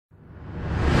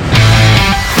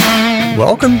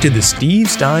Welcome to the Steve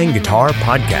Stein Guitar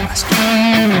Podcast,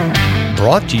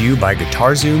 brought to you by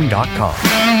GuitarZoom.com.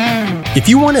 If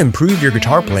you want to improve your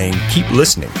guitar playing, keep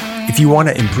listening. If you want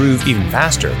to improve even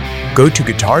faster, go to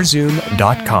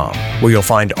GuitarZoom.com, where you'll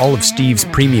find all of Steve's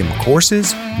premium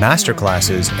courses,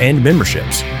 masterclasses, and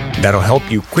memberships that'll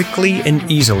help you quickly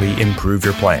and easily improve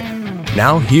your playing.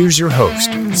 Now here's your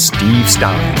host, Steve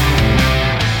Stein.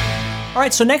 All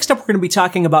right, so next up we're going to be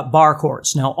talking about bar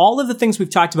chords. Now, all of the things we've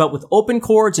talked about with open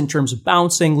chords in terms of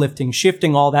bouncing, lifting,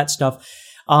 shifting, all that stuff,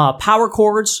 power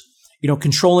chords,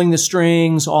 controlling the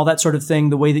strings, all that sort of thing,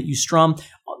 the way that you strum,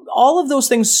 all of those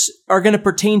things are going to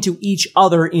pertain to each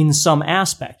other in some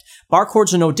aspect. Bar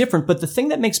chords are no different, but the thing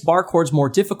that makes bar chords more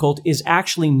difficult is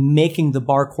actually making the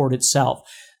bar chord itself.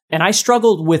 And I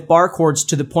struggled with bar chords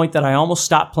to the point that I almost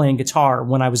stopped playing guitar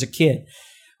when I was a kid.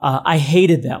 I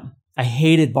hated them. I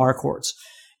hated bar chords.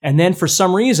 And then for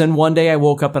some reason, one day I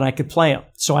woke up and I could play them.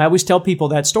 So I always tell people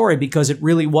that story because it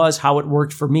really was how it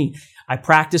worked for me. I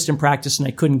practiced and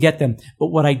I couldn't get them. But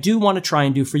what I do want to try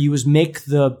and do for you is make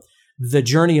the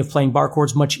journey of playing bar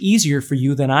chords much easier for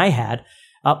you than I had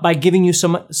by giving you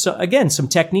some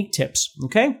technique tips.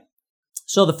 Okay?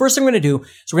 So the first thing we're going to do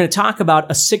is we're going to talk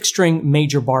about a 6-string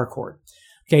major bar chord.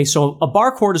 Okay, so a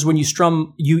bar chord is when you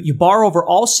strum, you bar over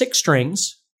all 6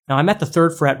 strings. Now I'm at the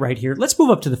 3rd fret right here. Let's move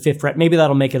up to the 5th fret. Maybe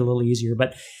that'll make it a little easier,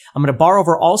 but I'm going to bar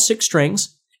over all 6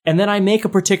 strings, and then I make a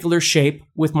particular shape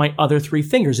with my other 3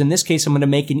 fingers. In this case, I'm going to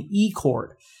make an E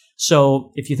chord.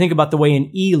 So if you think about the way an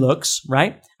E looks,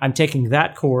 right? I'm taking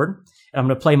that chord, and I'm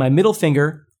going to play my middle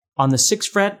finger on the 6th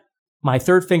fret, my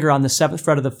 3rd finger on the 7th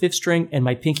fret of the 5th string, and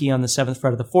my pinky on the 7th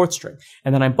fret of the 4th string.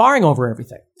 And then I'm barring over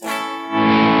everything.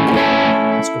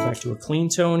 Let's go back to a clean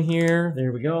tone here.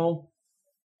 There we go.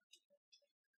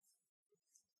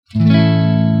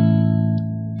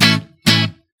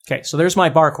 Okay, so there's my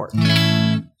bar chord.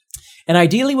 And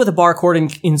ideally with a bar chord,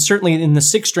 certainly in the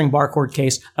 6-string bar chord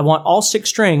case, I want all 6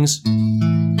 strings to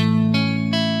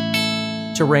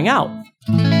ring out.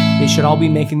 They should all be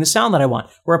making the sound that I want.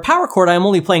 Where a power chord, I'm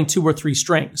only playing 2 or 3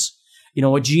 strings.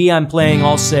 A G, I'm playing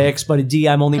all 6, but a D,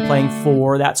 I'm only playing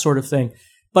 4, that sort of thing.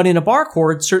 But in a bar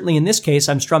chord, certainly in this case,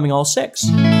 I'm strumming all 6.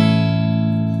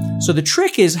 So the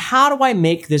trick is, how do I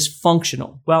make this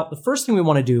functional? Well, the first thing we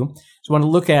want to do is we want to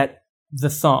look at the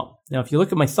thumb. Now, if you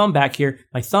look at my thumb back here,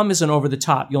 my thumb isn't over the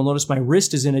top. You'll notice my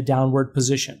wrist is in a downward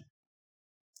position.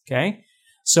 Okay?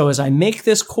 So as I make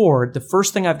this chord, the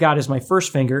first thing I've got is my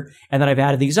first finger, and then I've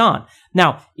added these on.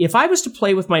 Now, if I was to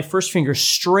play with my first finger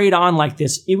straight on like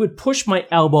this, it would push my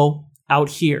elbow out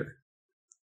here.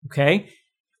 Okay?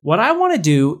 What I want to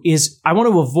do is I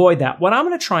want to avoid that. What I'm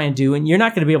going to try and do, and you're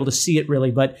not going to be able to see it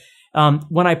really, but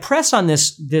when I press on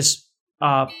this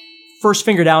first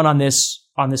finger down on this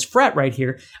fret right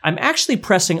here, I'm actually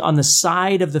pressing on the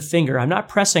side of the finger. I'm not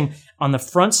pressing on the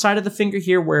front side of the finger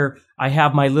here where I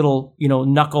have my little,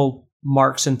 knuckle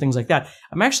marks and things like that.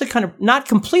 I'm actually kind of not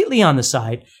completely on the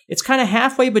side. It's kind of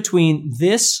halfway between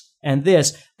this and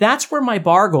this. That's where my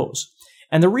bar goes.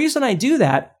 And the reason I do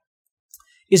that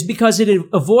is because it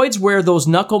avoids where those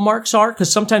knuckle marks are.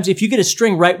 Because sometimes if you get a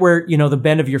string right where, the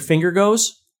bend of your finger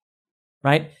goes,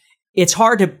 right, it's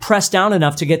hard to press down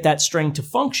enough to get that string to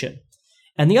function.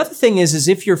 And the other thing is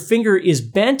if your finger is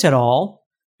bent at all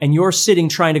and you're sitting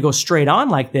trying to go straight on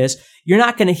like this, you're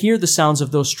not going to hear the sounds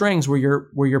of those strings where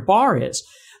your bar is.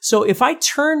 So if I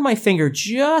turn my finger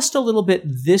just a little bit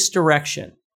this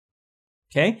direction,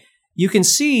 okay, you can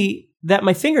see that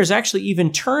my finger is actually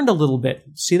even turned a little bit.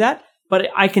 See that? But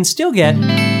I can still get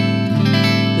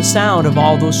the sound of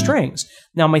all those strings.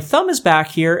 Now my thumb is back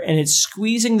here and it's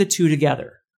squeezing the 2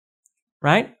 together,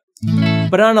 right?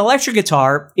 But on an electric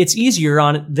guitar, it's easier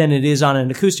than it is on an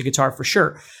acoustic guitar for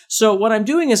sure. So what I'm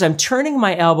doing is I'm turning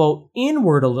my elbow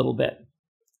inward a little bit,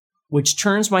 which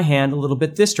turns my hand a little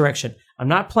bit this direction. I'm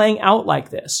not playing out like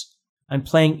this. I'm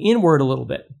playing inward a little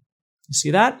bit. You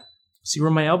see that? See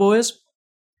where my elbow is?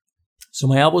 So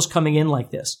my elbow's coming in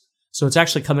like this. So it's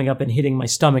actually coming up and hitting my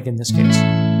stomach in this case.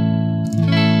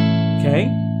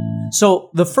 Okay?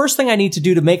 So the first thing I need to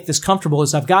do to make this comfortable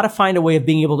is I've got to find a way of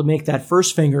being able to make that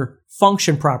first finger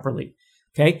function properly.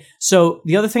 Okay? So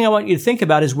the other thing I want you to think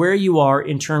about is where you are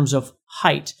in terms of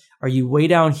height. Are you way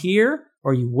down here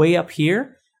or are you way up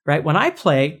here? Right? When I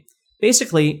play,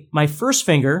 basically my first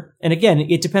finger, and again,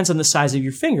 it depends on the size of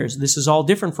your fingers. This is all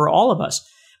different for all of us.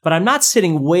 But I'm not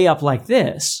sitting way up like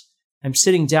this. I'm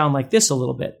sitting down like this a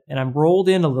little bit, and I'm rolled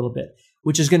in a little bit,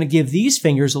 which is going to give these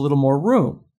fingers a little more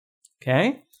room.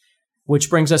 Okay? Which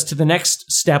brings us to the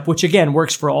next step, which again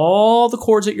works for all the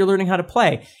chords that you're learning how to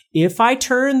play. If I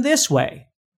turn this way,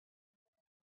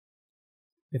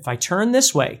 If I turn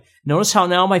this way, notice how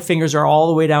now my fingers are all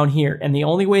the way down here, and the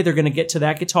only way they're going to get to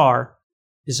that guitar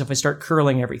is if I start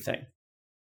curling everything.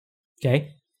 Okay?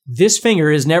 This finger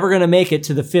is never going to make it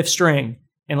to the 5th string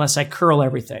unless I curl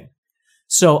everything.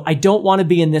 So I don't want to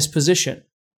be in this position.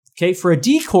 Okay? For a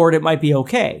D chord, it might be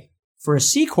okay. For a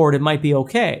C chord, it might be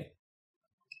okay.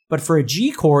 But for a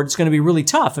G chord, it's going to be really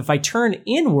tough. If I turn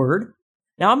inward,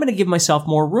 now I'm going to give myself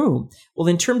more room. Well,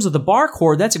 in terms of the bar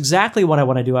chord, that's exactly what I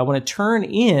want to do. I want to turn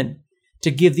in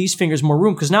to give these fingers more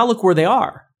room, because now look where they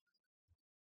are.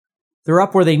 They're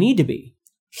up where they need to be.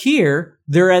 Here,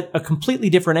 they're at a completely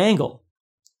different angle.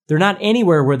 They're not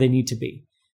anywhere where they need to be.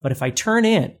 But if I turn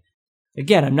in,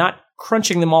 again, I'm not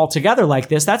crunching them all together like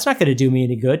this. That's not going to do me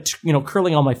any good.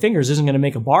 Curling all my fingers isn't going to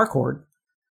make a bar chord.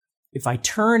 If I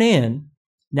turn in,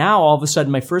 now all of a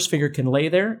sudden my first finger can lay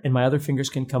there and my other fingers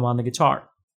can come on the guitar.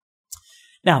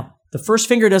 Now, the first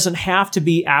finger doesn't have to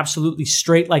be absolutely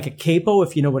straight like a capo,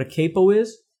 if you know what a capo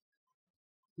is.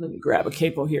 Let me grab a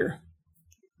capo here,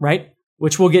 right?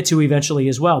 Which we'll get to eventually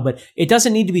as well, but it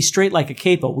doesn't need to be straight like a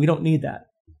capo. We don't need that,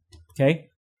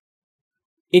 okay?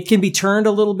 It can be turned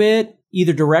a little bit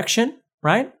either direction,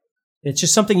 right? It's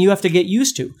just something you have to get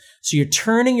used to. So you're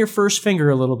turning your first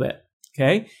finger a little bit,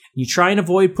 okay? You try and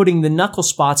avoid putting the knuckle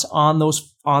spots on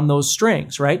those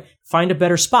strings, right? Find a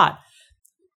better spot.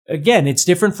 Again, it's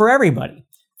different for everybody.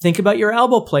 Think about your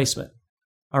elbow placement,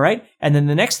 all right? And then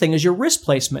the next thing is your wrist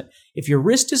placement. If your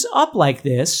wrist is up like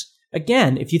this,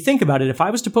 again, if you think about it, if I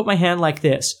was to put my hand like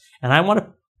this and I want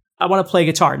to play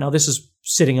guitar. Now this is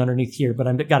sitting underneath here, but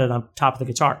I've got it on top of the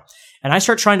guitar. And I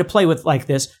start trying to play with like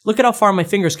this. Look at how far my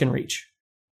fingers can reach.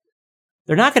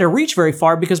 They're not going to reach very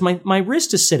far because my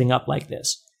wrist is sitting up like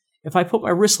this. If I put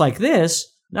my wrist like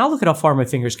this, now look at how far my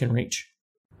fingers can reach.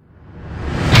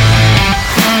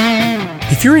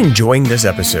 If you're enjoying this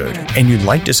episode and you'd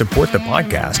like to support the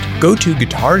podcast, go to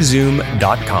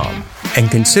guitarzoom.com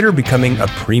and consider becoming a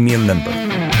premium member.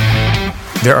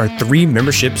 There are 3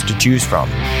 memberships to choose from.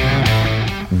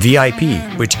 VIP,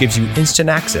 which gives you instant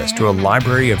access to a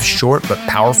library of short but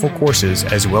powerful courses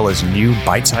as well as new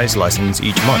bite-sized lessons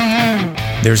each month.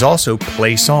 There's also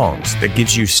Play Songs that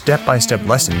gives you step-by-step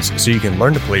lessons so you can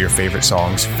learn to play your favorite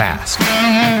songs fast.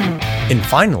 And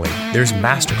finally, there's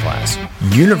Masterclass,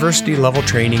 university-level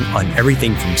training on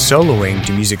everything from soloing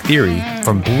to music theory,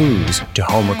 from blues to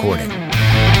home recording.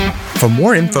 For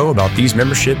more info about these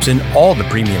memberships and all the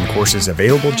premium courses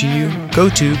available to you, go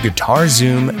to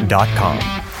guitarzoom.com.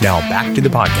 Now back to the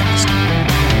podcast.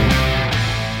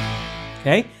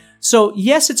 Okay, so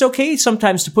yes, it's okay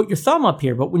sometimes to put your thumb up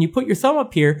here, but when you put your thumb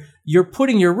up here, you're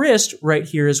putting your wrist right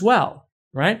here as well,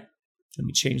 right? Let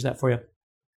me change that for you.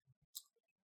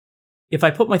 If I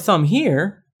put my thumb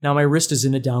here, now my wrist is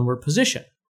in a downward position.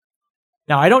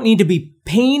 Now, I don't need to be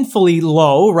painfully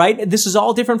low, right? This is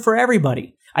all different for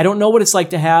everybody. I don't know what it's like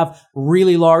to have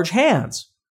really large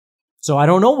hands. So I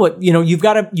don't know what, you've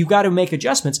got to make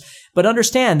adjustments, but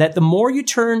understand that the more you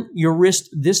turn your wrist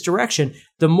this direction,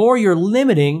 the more you're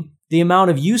limiting the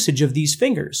amount of usage of these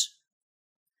fingers.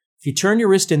 If you turn your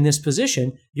wrist in this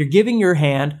position, you're giving your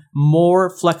hand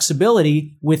more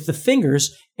flexibility with the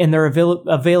fingers and their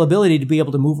availability to be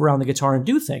able to move around the guitar and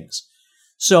do things.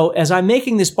 So as I'm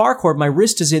making this bar chord, my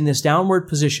wrist is in this downward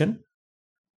position.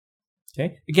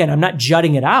 Okay. Again, I'm not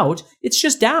jutting it out. It's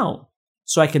just down.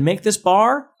 So I can make this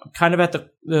bar kind of at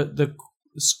the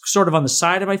sort of on the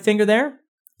side of my finger there.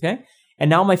 Okay.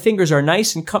 And now my fingers are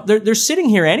nice and they're sitting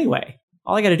here anyway.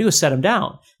 All I got to do is set them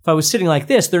down. If I was sitting like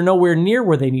this, they're nowhere near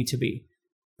where they need to be.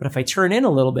 But if I turn in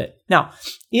a little bit. Now,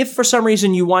 if for some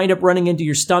reason you wind up running into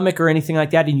your stomach or anything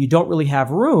like that and you don't really have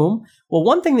room, well,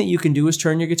 one thing that you can do is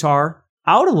turn your guitar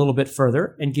out a little bit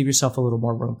further and give yourself a little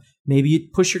more room. Maybe you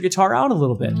push your guitar out a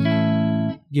little bit.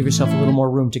 Give yourself a little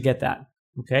more room to get that.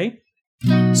 Okay?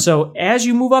 So as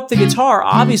you move up the guitar,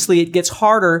 obviously it gets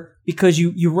harder because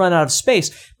you run out of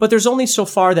space. But there's only so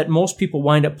far that most people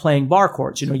wind up playing bar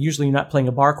chords. Usually you're not playing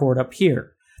a bar chord up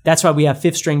here. That's why we have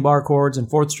 5th string bar chords and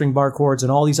 4th string bar chords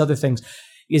and all these other things,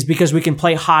 is because we can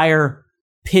play higher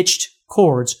pitched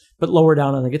chords but lower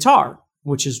down on the guitar,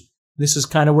 this is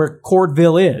kind of where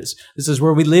Chordville is. This is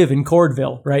where we live in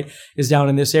Chordville, right? Is down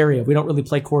in this area. We don't really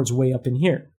play chords way up in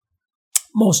here.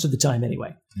 Most of the time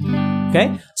anyway.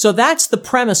 Okay? So that's the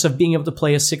premise of being able to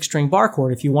play a 6-string bar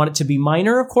chord. If you want it to be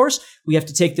minor, of course, we have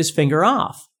to take this finger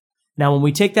off. Now, when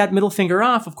we take that middle finger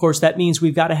off, of course, that means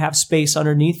we've got to have space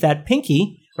underneath that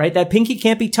pinky, right? That pinky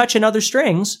can't be touching other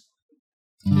strings.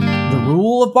 The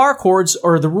rule of bar chords,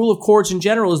 or the rule of chords in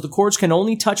general, is the chords can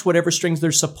only touch whatever strings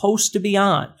they're supposed to be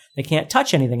on. They can't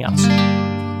touch anything else.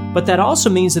 But that also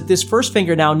means that this first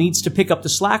finger now needs to pick up the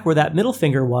slack where that middle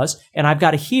finger was, and I've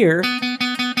got to hear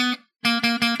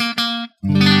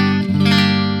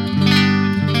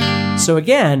So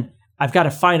again, I've got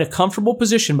to find a comfortable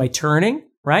position by turning,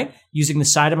 right? Using the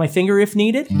side of my finger if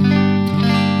needed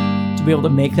to be able to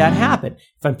make that happen.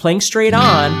 If I'm playing straight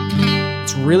on,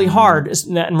 it's really hard.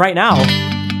 And right now,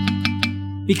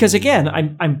 because again,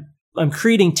 I'm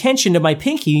creating tension to my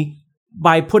pinky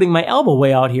by putting my elbow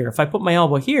way out here. If I put my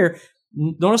elbow here,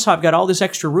 notice how I've got all this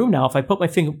extra room now. If I put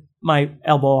my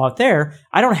elbow out there,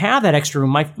 I don't have that extra room.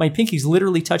 My pinky's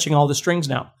literally touching all the strings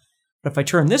now. But if I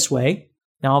turn this way,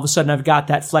 now all of a sudden I've got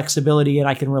that flexibility and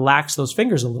I can relax those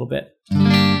fingers a little bit.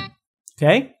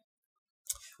 Okay?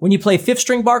 When you play fifth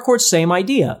string bar chords, same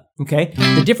idea. Okay?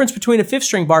 The difference between a fifth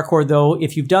string bar chord, though,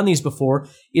 if you've done these before,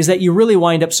 is that you really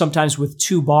wind up sometimes with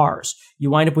two bars. You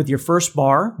wind up with your first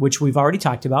bar, which we've already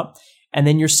talked about, and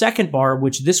then your second bar,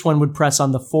 which this one would press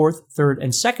on the fourth, third,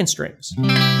 and second strings.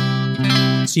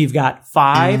 So you've got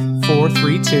 5, 4,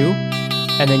 3, 2,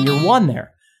 and then your 1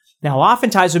 there. Now,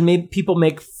 oftentimes when people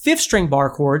make fifth string bar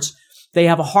chords, they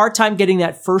have a hard time getting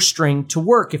that first string to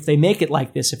work if they make it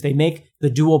like this, if they make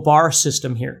the dual bar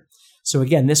system here. So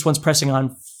again, this one's pressing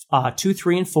on 2,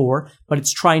 3, and 4, but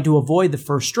it's trying to avoid the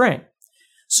first string.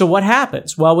 So what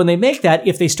happens? Well, when they make that,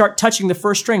 if they start touching the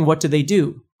first string, what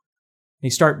do? They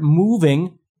start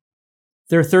moving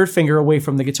their third finger away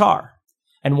from the guitar.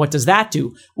 And what does that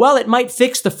do? Well, it might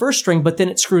fix the first string, but then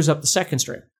it screws up the second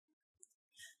string.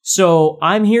 So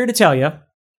I'm here to tell you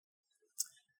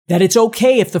that it's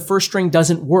okay if the first string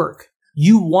doesn't work.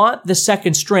 You want the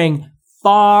second string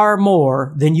far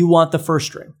more than you want the first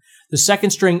string. The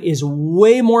second string is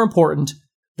way more important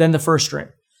than the first string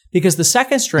because the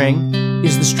second string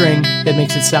is the string that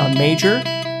makes it sound major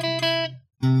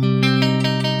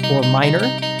or minor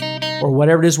or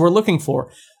whatever it is we're looking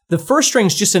for. The first string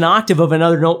is just an octave of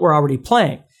another note we're already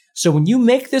playing. So when you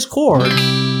make this chord,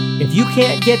 if you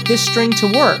can't get this string to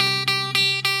work,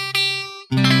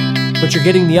 but you're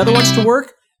getting the other ones to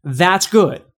work, that's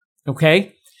good,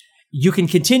 okay? You can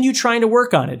continue trying to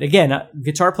work on it. Again,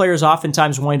 guitar players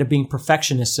oftentimes wind up being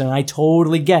perfectionists, and I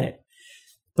totally get it.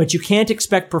 But you can't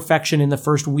expect perfection in the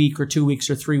first week or 2 weeks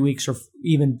or 3 weeks or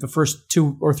even the first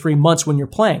 2 or 3 months when you're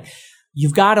playing.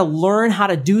 You've got to learn how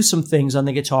to do some things on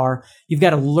the guitar. You've got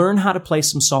to learn how to play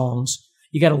some songs.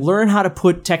 You got to learn how to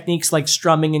put techniques like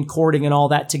strumming and chording and all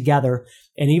that together.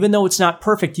 And even though it's not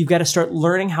perfect, you've got to start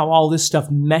learning how all this stuff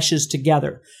meshes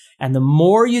together. And the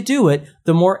more you do it,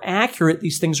 the more accurate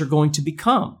these things are going to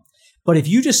become. But if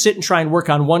you just sit and try and work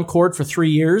on one chord for 3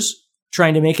 years,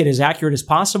 trying to make it as accurate as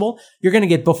possible, you're going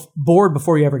to get bored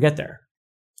before you ever get there.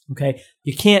 Okay?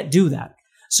 You can't do that.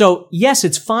 So yes,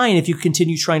 it's fine if you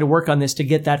continue trying to work on this to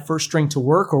get that first string to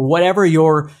work or whatever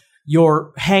your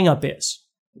hang up is,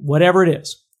 whatever it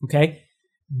is. Okay?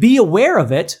 Be aware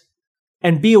of it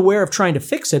and be aware of trying to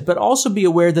fix it, but also be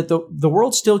aware that the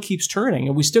world still keeps turning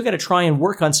and we still got to try and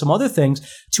work on some other things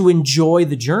to enjoy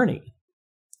the journey.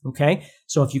 Okay?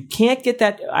 So if you can't get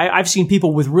that, I've seen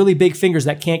people with really big fingers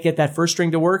that can't get that first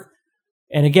string to work.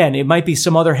 And again, it might be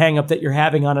some other hang up that you're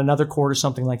having on another chord or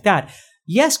something like that.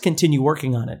 Yes, continue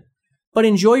working on it, but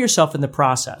enjoy yourself in the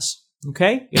process.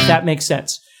 Okay? If that makes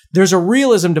sense. There's a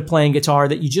realism to playing guitar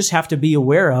that you just have to be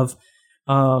aware of.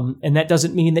 And that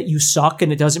doesn't mean that you suck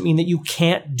and it doesn't mean that you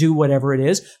can't do whatever it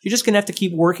is. You're just going to have to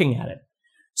keep working at it.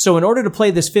 So in order to play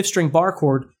this fifth string bar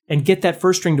chord and get that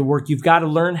first string to work, you've got to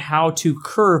learn how to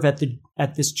curve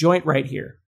at this joint right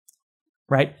here.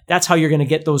 Right? That's how you're going to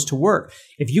get those to work.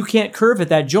 If you can't curve at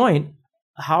that joint,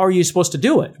 how are you supposed to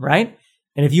do it? Right?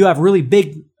 And if you have really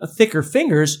big, thicker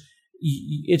fingers,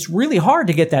 it's really hard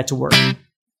to get that to work.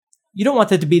 You don't want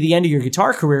that to be the end of your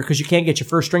guitar career because you can't get your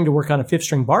first string to work on a fifth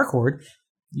string bar chord.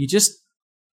 You just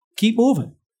keep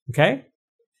moving, okay?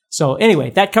 So anyway,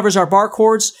 that covers our bar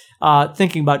chords,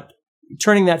 thinking about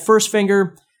turning that first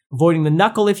finger, avoiding the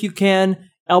knuckle if you can,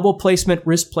 elbow placement,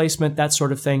 wrist placement, that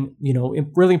sort of thing. You know,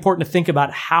 really important to think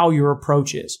about how your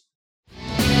approach is.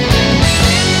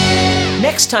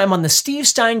 Next time on the Steve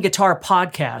Stein Guitar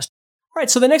Podcast. All right,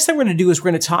 so the next thing we're going to do is we're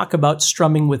going to talk about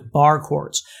strumming with bar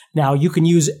chords. Now, you can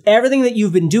use everything that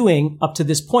you've been doing up to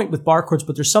this point with bar chords,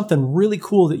 but there's something really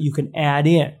cool that you can add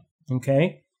in,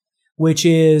 okay? Which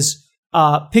is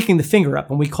picking the finger up,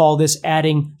 and we call this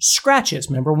adding scratches.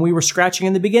 Remember when we were scratching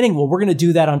in the beginning? Well, we're going to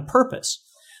do that on purpose.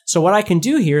 So what I can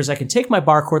do here is I can take my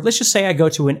bar chord. Let's just say I go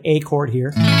to an A chord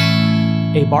here,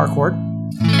 A bar chord,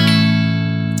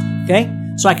 okay?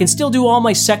 So I can still do all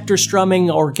my sector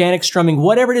strumming, organic strumming,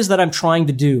 whatever it is that I'm trying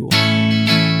to do.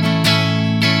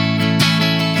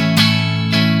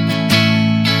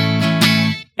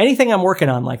 Anything I'm working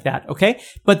on like that, okay?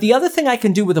 But the other thing I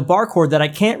can do with a bar chord that I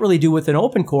can't really do with an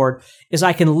open chord is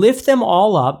I can lift them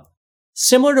all up,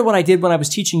 similar to what I did when I was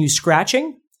teaching you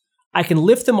scratching. I can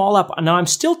lift them all up. Now I'm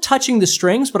still touching the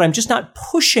strings, but I'm just not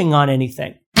pushing on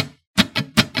anything.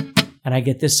 And I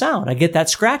get this sound. I get that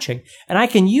scratching. And I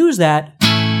can use that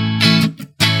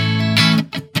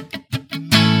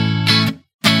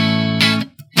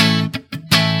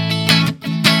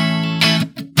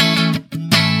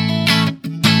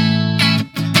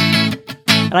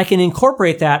and I can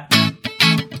incorporate that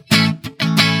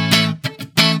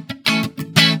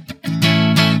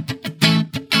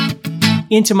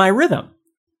into my rhythm.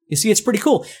 You see, it's pretty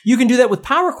cool. You can do that with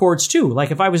power chords too.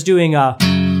 Like if I was doing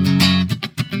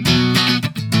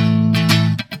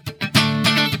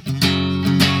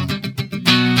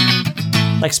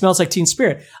like Smells Like Teen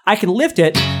Spirit, I can lift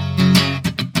it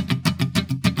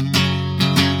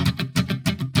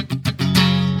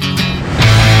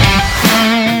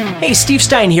Hey, Steve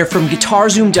Stein here from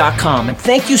GuitarZoom.com, and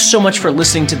thank you so much for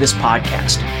listening to this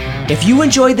podcast. If you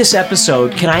enjoyed this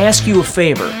episode, can I ask you a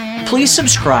favor? Please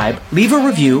subscribe, leave a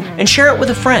review, and share it with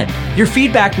a friend. Your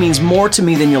feedback means more to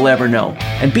me than you'll ever know.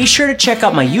 And be sure to check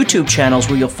out my YouTube channels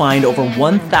where you'll find over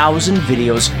 1,000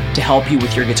 videos to help you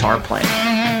with your guitar playing.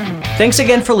 Thanks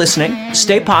again for listening.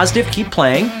 Stay positive, keep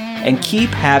playing, and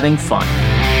keep having fun.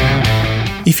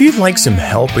 If you'd like some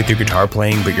help with your guitar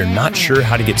playing but you're not sure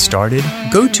how to get started,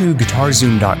 go to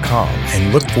GuitarZoom.com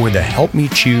and look for the Help Me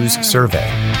Choose survey.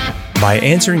 By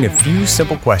answering a few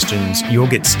simple questions, you'll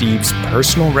get Steve's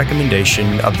personal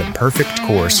recommendation of the perfect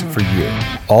course for you.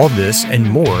 All this and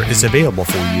more is available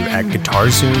for you at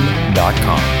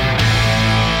GuitarZoom.com.